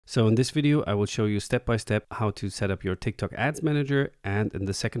So in this video, I will show you step by step how to set up your TikTok Ads Manager. And in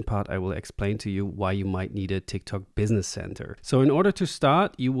the second part, I will explain to you why you might need a TikTok Business Center. So in order to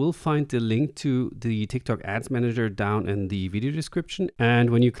start, you will find the link to the TikTok Ads Manager down in the video description. And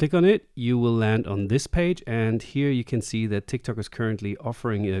when you click on it, you will land on this page. And here you can see that TikTok is currently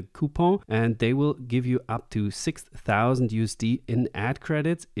offering a coupon and they will give you up to 6,000 USD in ad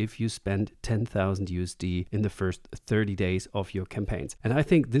credits if you spend 10,000 USD in the first 30 days of your campaigns. And I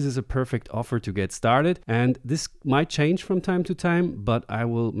think this is a perfect offer to get started, and this might change from time to time, but I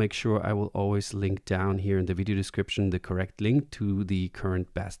will make sure I will always link down here in the video description the correct link to the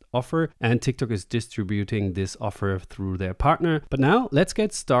current best offer. And TikTok is distributing this offer through their partner. But now let's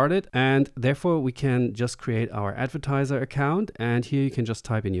get started, and therefore we can just create our advertiser account, and here you can just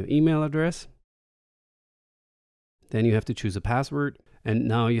type in your email address. Then you have to choose a password. And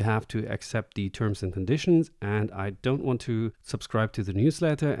now you have to accept the terms and conditions. And I don't want to subscribe to the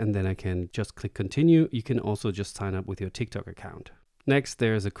newsletter, and then I can just click continue. You can also just sign up with your TikTok account. Next,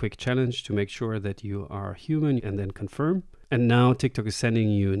 there's a quick challenge to make sure that you are human, and then confirm. And now TikTok is sending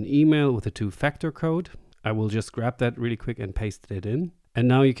you an email with a 2-factor code. I will just grab that really quick and paste it in. And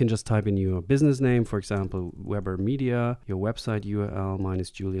now you can just type in your business name, for example, Weber Media, your website URL, mine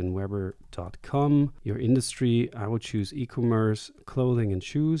is julianweber.com, your industry, I will choose e-commerce, clothing and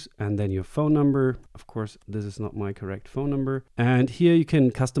shoes, and then your phone number. Of course, this is not my correct phone number. And here you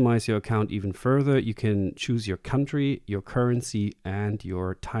can customize your account even further. You can choose your country, your currency, and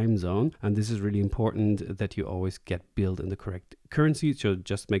your time zone. And this is really important that you always get billed in the correct currency, so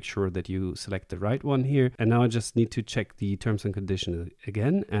just make sure that you select the right one here. And now I just need to check the terms and conditions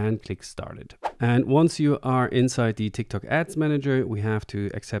again and click started. And once you are inside the TikTok Ads Manager, we have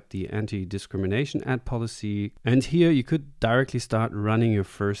to accept the anti-discrimination ad policy. And here you could directly start running your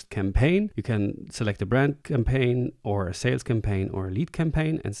first campaign. You can select a brand campaign or a sales campaign or a lead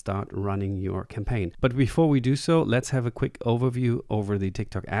campaign and start running your campaign. But before we do so, let's have a quick overview over the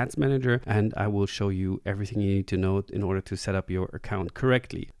TikTok Ads Manager, and I will show you everything you need to know in order to set up your account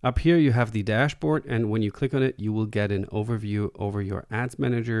correctly. Up here you have the dashboard, and when you click on it you will get an overview over your ads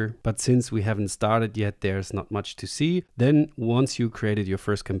manager. But since we haven't started yet, there's not much to see. Then once you created your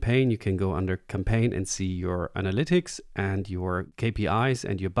first campaign, you can go under campaign and see your analytics and your KPIs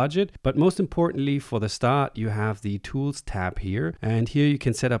and your budget. But most importantly, for the start, you have the tools tab here, and here you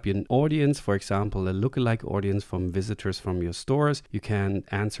can set up an audience, for example a lookalike audience from visitors from your stores. You can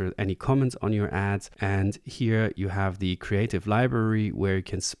answer any comments on your ads, and here you have the creative library where you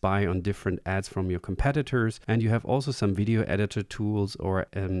can spy on different ads from your competitors. And you have also some video editor tools or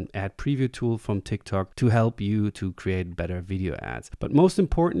an ad preview tool from TikTok to help you to create better video ads. But most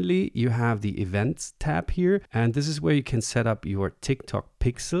importantly, you have the events tab here, and this is where you can set up your TikTok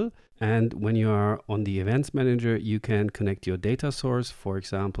pixel. And when you are on the events manager, you can connect your data source, for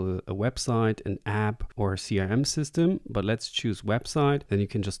example, a website, an app, or a CRM system. But let's choose website. Then you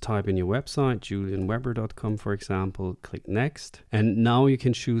can just type in your website, julianweber.com, for example, click next. And now you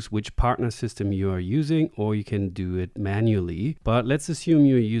can choose which partner system you are using, or you can do it manually. But let's assume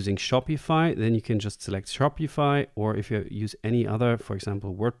you're using Shopify, then you can just select Shopify, or if you use any other, for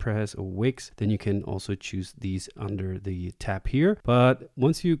example, WordPress or Wix, then you can also choose these under the tab here. But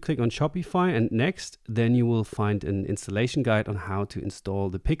once you click on Shopify and next, then you will find an installation guide on how to install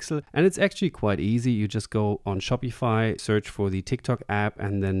the pixel. And it's actually quite easy. You just go on Shopify, search for the TikTok app,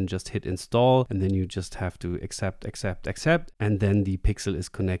 and then just hit install. And then you just have to accept. And then the pixel is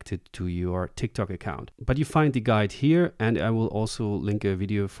connected to your TikTok account. But you find the guide here, and I will also link a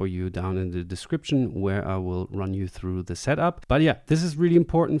video for you down in the description where I will run you through the setup. But yeah, this is really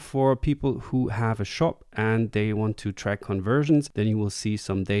important for people who have a shop and they want to track conversions. Then you will see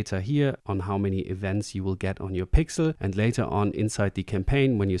some data here on how many events you will get on your pixel, and later on inside the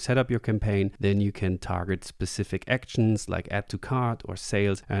campaign, when you set up your campaign, then you can target specific actions like add to cart or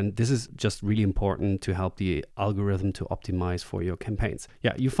sales. And this is just really important to help the algorithm to optimize for your campaigns.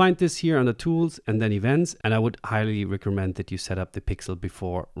 Yeah, you find this here under tools and then events, and I would highly recommend that you set up the pixel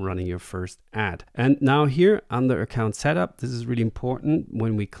before running your first ad. And now here under account setup, this is really important.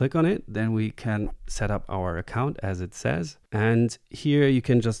 When we click on it, then we can set up our account as it says. And here you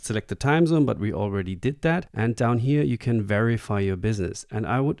can just select the time zone, but we already did that. And down here you can verify your business. And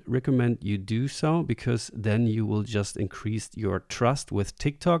I would recommend you do so, because then you will just increase your trust with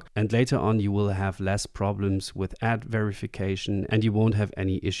TikTok. And later on you will have less problems with ad verification, and you won't have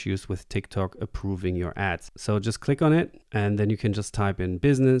any issues with TikTok approving your ads. So just click on it, and then you can just type in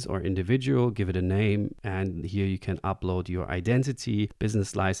business or individual, give it a name. And here you can upload your identity,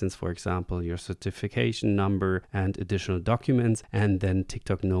 business license, for example, your certificate identification number and additional documents, and then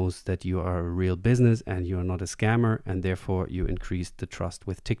TikTok knows that you are a real business and you're not a scammer, and therefore you increase the trust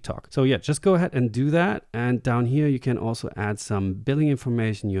with TikTok. So yeah, just go ahead and do that. And down here you can also add some billing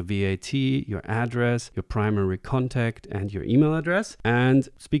information, your VAT, your address, your primary contact, and your email address. And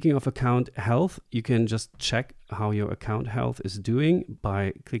speaking of account health, you can just check how your account health is doing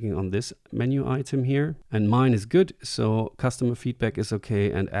by clicking on this menu item here. And mine is good, so customer feedback is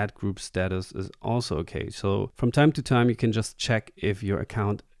okay, and ad group status is also okay. So from time to time you can just check if your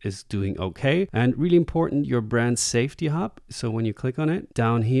account is doing okay. And really important, your brand safety hub. So when you click on it,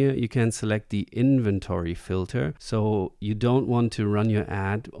 down here you can select the inventory filter. So you don't want to run your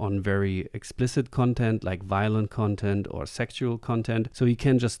ad on very explicit content like violent content or sexual content. So you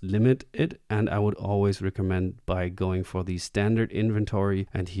can just limit it, and I would always recommend by going for the standard inventory,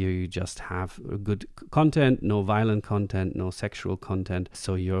 and here you just have good content, no violent content, no sexual content,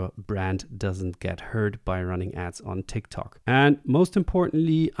 so your brand doesn't get hurt by running ads on TikTok. And most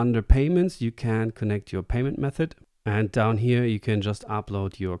importantly, under payments, you can connect your payment method. And down here, you can just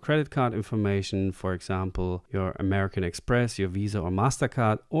upload your credit card information, for example, your American Express, your Visa or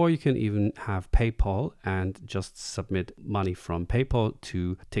MasterCard, or you can even have PayPal and just submit money from PayPal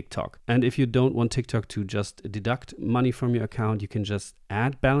to TikTok. And if you don't want TikTok to just deduct money from your account, you can just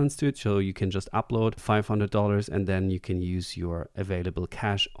add balance to it. So you can just upload $500 and then you can use your available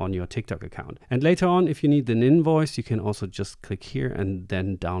cash on your TikTok account. And later on, if you need an invoice, you can also just click here and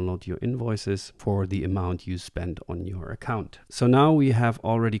then download your invoices for the amount you spend on your account. So now we have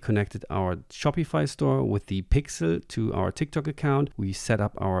already connected our Shopify store with the Pixel to our TikTok account. We set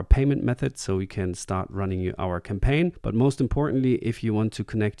up our payment method so we can start running our campaign. But most importantly, if you want to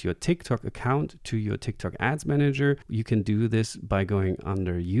connect your TikTok account to your TikTok Ads Manager, you can do this by going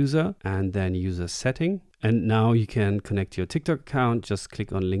under user and then user setting. And now you can connect your TikTok account. Just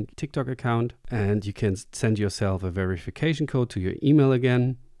click on link TikTok account and you can send yourself a verification code to your email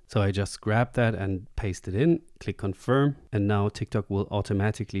again. So I just grab that and paste it in, click confirm, and now TikTok will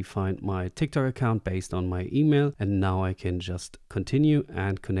automatically find my TikTok account based on my email. And now I can just continue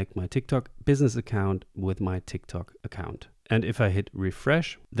and connect my TikTok business account with my TikTok account. And if I hit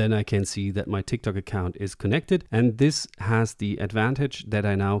refresh, then I can see that my TikTok account is connected. And this has the advantage that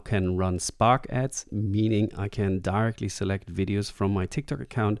I now can run Spark ads, meaning I can directly select videos from my TikTok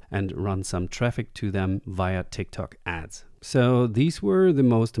account and run some traffic to them via TikTok ads. So these were the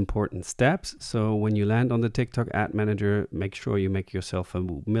most important steps. So when you land on the TikTok Ad Manager, make sure you make yourself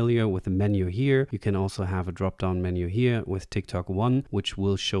familiar with the menu here. You can also have a drop-down menu here with TikTok One, which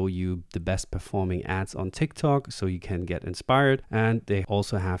will show you the best performing ads on TikTok so you can get inspired. And they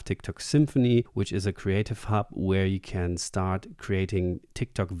also have TikTok Symphony, which is a creative hub where you can start creating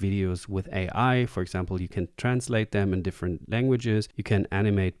TikTok videos with AI. For example, you can translate them in different languages. You can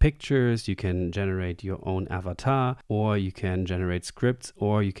animate pictures, you can generate your own avatar, or you can generate scripts,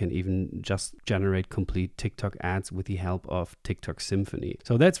 or you can even just generate complete TikTok ads with the help of TikTok Symphony.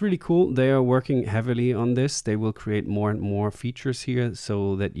 So that's really cool. They are working heavily on this. They will create more and more features here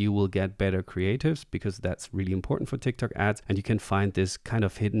so that you will get better creatives, because that's really important for TikTok ads. And you can find this kind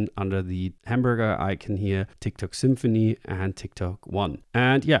of hidden under the hamburger icon here, TikTok Symphony and TikTok One.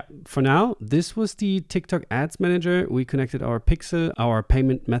 And yeah, for now, this was the TikTok Ads Manager. We connected our Pixel, our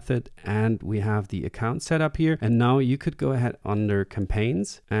payment method, and we have the account set up here. And now you could go ahead under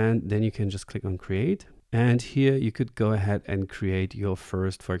campaigns, and then you can just click on create. And here you could go ahead and create your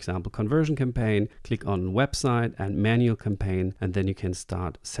first, for example, conversion campaign. Click on website and manual campaign, and then you can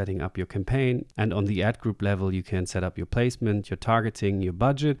start setting up your campaign. And on the ad group level, you can set up your placement, your targeting, your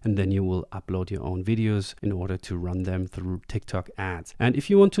budget, and then you will upload your own videos in order to run them through TikTok ads. And if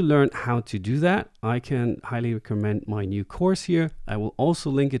you want to learn how to do that, I can highly recommend my new course here. I will also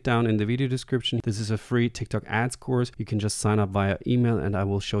link it down in the video description. This is a free TikTok ads course. You can just sign up via email and I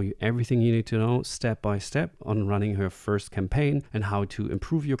will show you everything you need to know step by step on running her first campaign and how to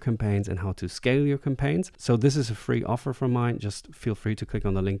improve your campaigns and how to scale your campaigns. So this is a free offer from mine. Just feel free to click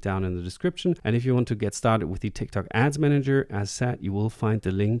on the link down in the description. And if you want to get started with the TikTok Ads Manager, as said, you will find the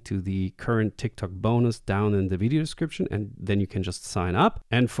link to the current TikTok bonus down in the video description, and then you can just sign up.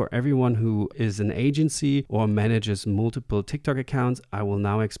 And for everyone who is an agency or manages multiple TikTok accounts, I will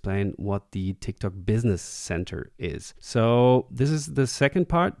now explain what the TikTok Business Center is. So this is the second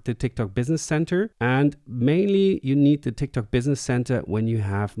part, the TikTok Business Center. And And mainly you need the TikTok Business Center when you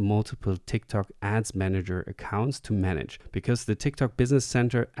have multiple TikTok Ads Manager accounts to manage, because the TikTok Business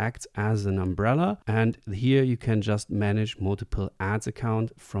Center acts as an umbrella, and here you can just manage multiple ads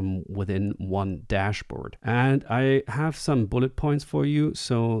accounts from within one dashboard. And I have some bullet points for you.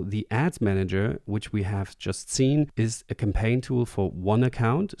 So the Ads Manager, which we have just seen, is a campaign tool for one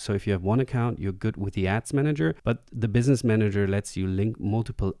account. So if you have one account, you're good with the Ads Manager, but the Business Manager lets you link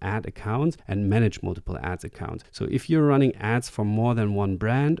multiple ad accounts and manage multiple ads accounts. So if you're running ads for more than one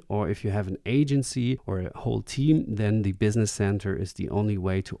brand, or if you have an agency or a whole team, then the Business Center is the only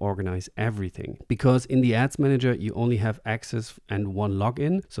way to organize everything. Because in the Ads Manager, you only have access and one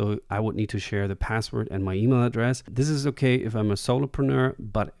login. So I would need to share the password and my email address. This is okay if I'm a solopreneur,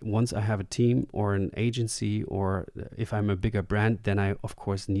 but once I have a team or an agency, or if I'm a bigger brand, then I of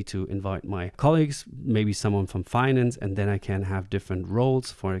course need to invite my colleagues, maybe someone from finance, and then I can have different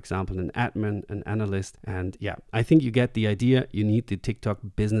roles, for example, an admin, an analyst. And yeah, I think you get the idea. You need the TikTok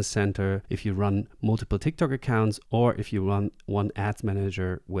Business Center if you run multiple TikTok accounts, or if you run one ads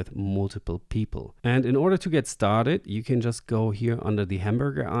manager with multiple people. And in order to get started, you can just go here under the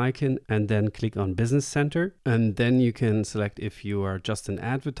hamburger icon and then click on Business Center. And then you can select if you are just an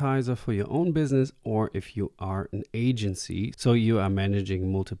advertiser for your own business, or if you are an agency, so you are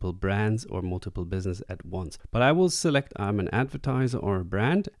managing multiple brands or multiple business at once. But I will select I'm an advertiser or a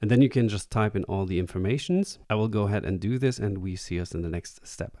brand, and then you can just type in all the informations. I will go ahead and do this, and we see us in the next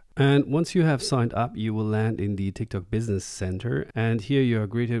step. And once you have signed up, you will land in the TikTok Business Center. And here you are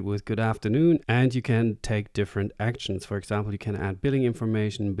greeted with good afternoon, and you can take different actions. For example, you can add billing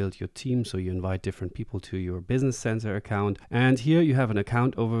information, build your team, so you invite different people to your Business Center account. And here you have an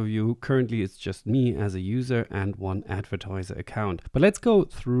account overview. Currently, it's just me as a user and one advertiser account. But let's go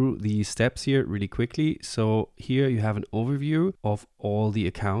through the steps here really quickly. So here you have an overview of all the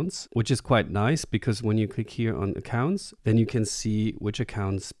accounts, which is quite nice, because when you click here on accounts, then you can see which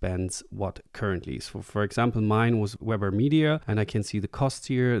accounts spends what currently. So for example, mine was Weber Media, and I can see the costs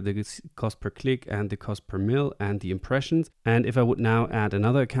here, the cost per click and the cost per mil and the impressions. And if I would now add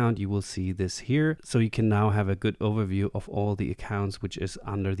another account, you will see this here. So you can now have a good overview of all the accounts, which is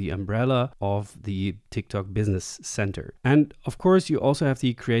under the umbrella of the TikTok Business Center. And of course, you also have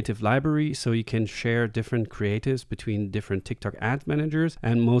the creative library, so you can share different creatives between different TikTok ad managers.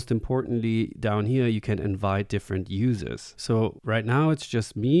 And most importantly, down here, you can invite different users. So right now it's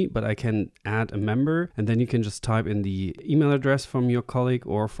just me, but I can add a member, and then you can just type in the email address from your colleague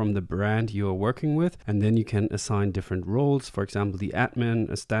or from the brand you are working with, and then you can assign different roles, for example, the admin,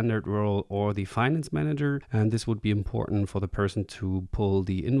 a standard role, or the finance manager. And this would be important for the person to pull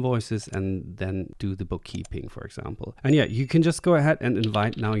the invoices and then do the bookkeeping, for example. And yeah, you can just go ahead and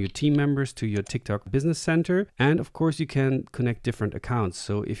invite now your team members to your TikTok Business Center. And of course, you can connect different accounts.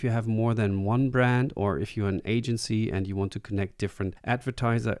 So if you have more than one brand, or if you're an agency and you want to connect different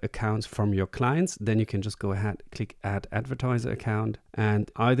advertiser accounts from your clients, then you can just go ahead, click add advertiser account, and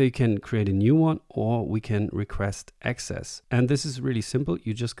either you can create a new one, or we can request access. And this is really simple.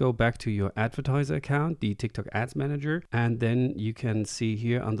 You just go back to your advertiser account, the TikTok Ads Manager, and then you can see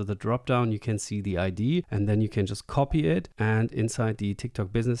here under the drop down, you can see the ID, and then you can just copy it. And inside the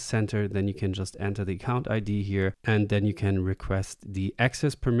TikTok Business Center, then you can just enter the account ID here, and then you can request the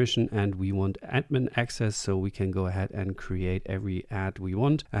access permission. And we want admin access, so we can go ahead and create every ad we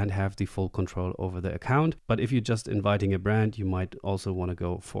want and have the full control over the account. But if you're just inviting a brand, you might also want to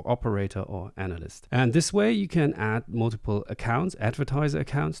go for operator or analyst. And this way you can add multiple accounts, advertiser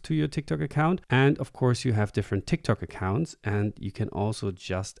accounts, to your TikTok account. And of course, you have different TikTok accounts, and you can also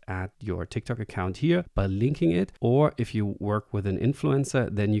just add your TikTok account here by linking it. Or if you work with an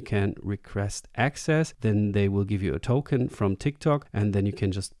influencer, then you can request access. Then they will give you a token from TikTok, and then you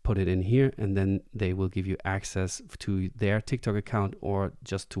can just put it in here, and then they will give you access to their TikTok account or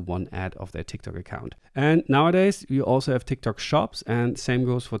just to one ad of their TikTok account. And nowadays you also have TikTok shops, and same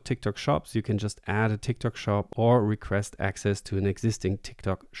goes for TikTok shops. You can just add a TikTok shop or request access to an existing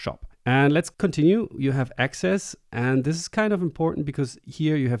TikTok shop. And let's continue. You have access, and this is kind of important because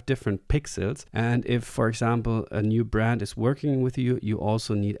here you have different pixels. And if, for example, a new brand is working with you, you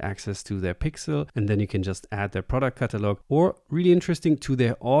also need access to their pixel, and then you can just add their product catalog, or really interesting, to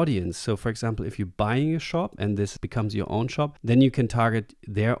their audience. So for example, if you're buying a shop and this becomes your own shop, then you can target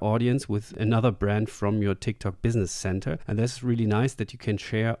their audience with another brand from your TikTok Business Center. And that's really nice that you can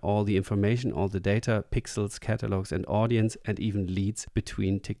share all the information, all the data, pixels, catalogs, and audience, and even leads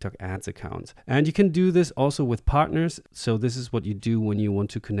between TikTok ads Ads accounts. And you can do this also with partners. So this is what you do when you want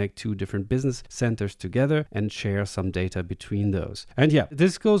to connect two different business centers together and share some data between those. And yeah,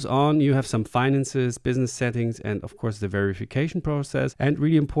 this goes on. You have some finances, business settings, and of course the verification process. And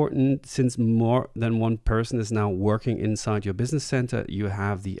really important, since more than one person is now working inside your business center, you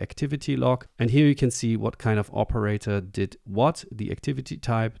have the activity log. And here you can see what kind of operator did what, the activity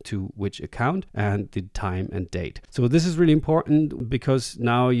type to which account, and the time and date. So this is really important because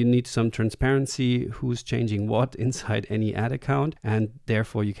now you need some transparency, who's changing what inside any ad account, and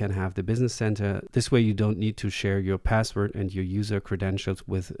therefore you can have the business center. This way you don't need to share your password and your user credentials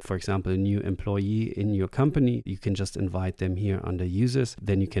with, for example, a new employee in your company. You can just invite them here under users,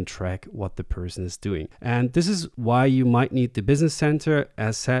 then you can track what the person is doing. And this is why you might need the business center.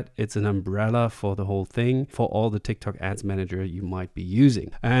 As said, it's an umbrella for the whole thing, for all the TikTok Ads Manager you might be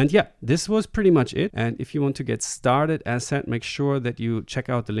using. And yeah, this was pretty much it. And if you want to get started, as said, make sure that you check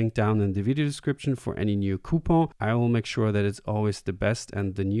out the link down in the video description for any new coupon. I will make sure that it's always the best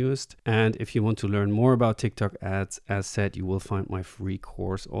and the newest. And if you want to learn more about TikTok ads, as said, you will find my free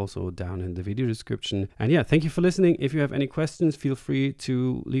course also down in the video description. And yeah, thank you for listening. If you have any questions, feel free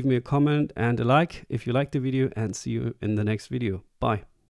to leave me a comment and a like if you liked the video, and see you in the next video. Bye.